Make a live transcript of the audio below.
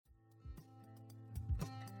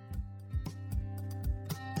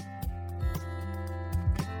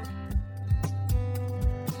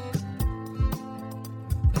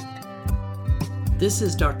This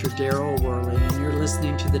is Dr. Daryl Worley, and you're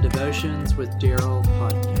listening to the Devotions with Daryl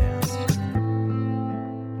podcast.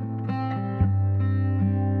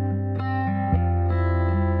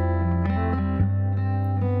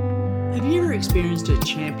 Have you ever experienced a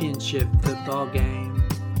championship football game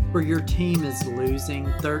where your team is losing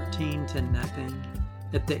 13-0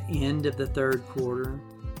 at the end of the third quarter?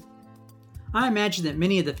 I imagine that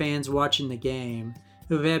many of the fans watching the game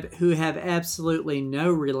who have absolutely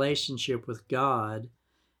no relationship with God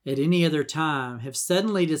at any other time have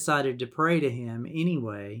suddenly decided to pray to Him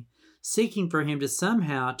anyway, seeking for Him to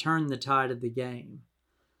somehow turn the tide of the game.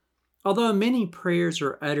 Although many prayers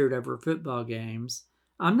are uttered over football games,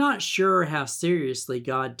 I'm not sure how seriously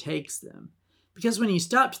God takes them, because when you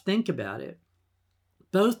stop to think about it,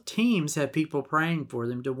 both teams have people praying for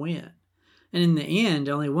them to win, and in the end,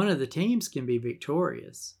 only one of the teams can be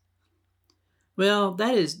victorious. Well,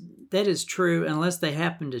 that is true unless they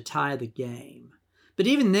happen to tie the game. But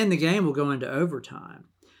even then, the game will go into overtime.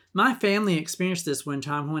 My family experienced this one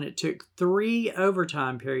time when it took 3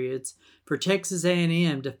 overtime periods for Texas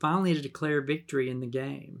A&M to finally declare victory in the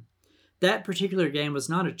game. That particular game was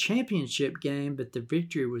not a championship game, but the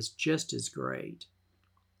victory was just as great.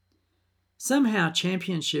 Somehow,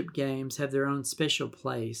 championship games have their own special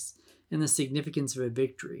place in the significance of a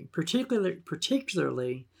victory,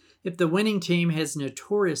 particularly if the winning team has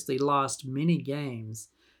notoriously lost many games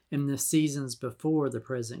in the seasons before the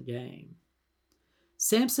present game.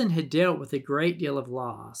 Samson had dealt with a great deal of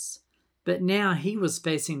loss, but now he was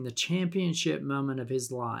facing the championship moment of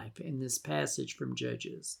his life in this passage from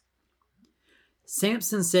Judges.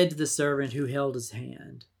 Samson said to the servant who held his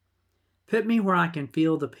hand, "Put me where I can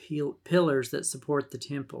feel the pillars that support the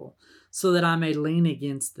temple, so that I may lean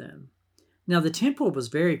against them." Now the temple was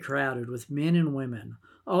very crowded with men and women.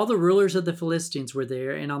 All the rulers of the Philistines were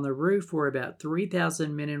there, and on the roof were about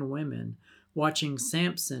 3,000 men and women watching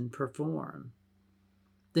Samson perform.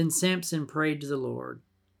 Then Samson prayed to the Lord,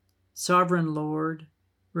 "Sovereign Lord,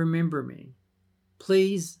 remember me.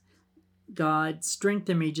 Please, God,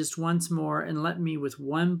 strengthen me just once more and let me with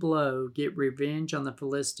one blow get revenge on the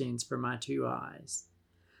Philistines for my 2 eyes."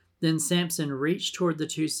 Then Samson reached toward the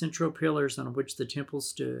 2 central pillars on which the temple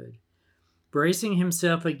stood. Bracing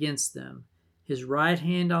himself against them, his right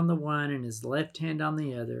hand on the one and his left hand on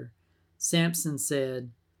the other, Samson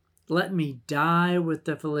said, "Let me die with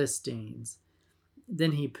the Philistines."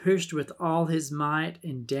 Then he pushed with all his might,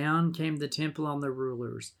 and down came the temple on the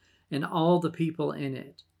rulers and all the people in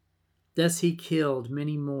it. Thus he killed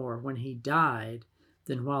many more when he died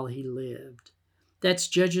than while he lived. That's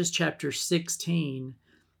Judges chapter 16,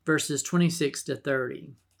 verses 26 to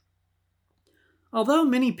 30. Although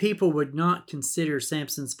many people would not consider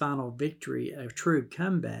Samson's final victory a true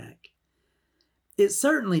comeback, it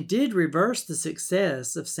certainly did reverse the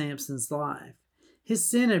success of Samson's life. His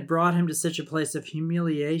sin had brought him to such a place of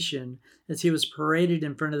humiliation as he was paraded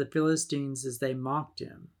in front of the Philistines as they mocked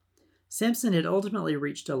him. Samson had ultimately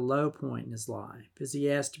reached a low point in his life as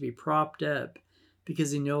he asked to be propped up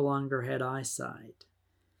because he no longer had eyesight.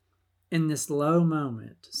 In this low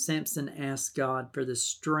moment, Samson asked God for the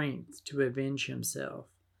strength to avenge himself.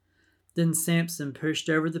 Then Samson pushed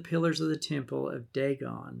over the pillars of the temple of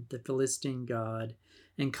Dagon, the Philistine god,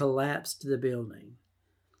 and collapsed the building.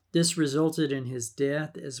 This resulted in his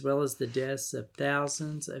death as well as the deaths of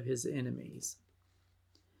thousands of his enemies.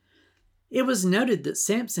 It was noted that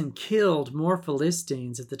Samson killed more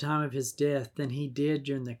Philistines at the time of his death than he did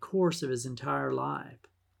during the course of his entire life.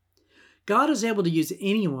 God is able to use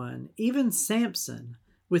anyone, even Samson,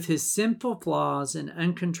 with his sinful flaws and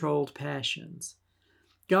uncontrolled passions.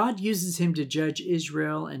 God uses him to judge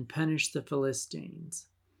Israel and punish the Philistines.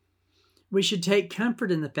 We should take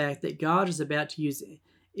comfort in the fact that God is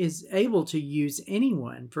able to use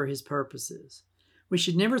anyone for his purposes. We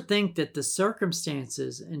should never think that the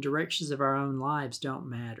circumstances and directions of our own lives don't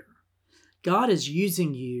matter. God is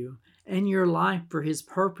using you and your life for his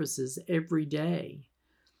purposes every day.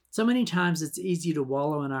 So many times it's easy to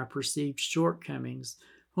wallow in our perceived shortcomings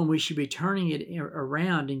when we should be turning it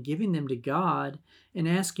around and giving them to God and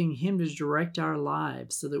asking Him to direct our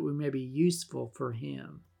lives so that we may be useful for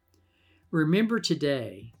Him. Remember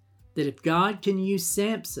today that if God can use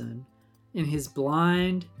Samson in his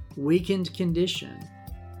blind, weakened condition,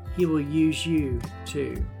 He will use you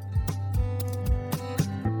too.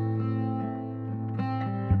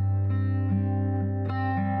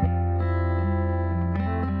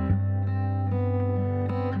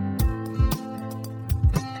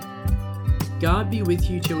 God be with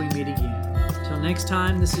you till we meet again. Till next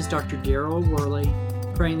time, this is Dr. Daryl Worley,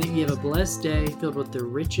 praying that you have a blessed day filled with the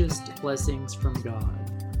richest blessings from God.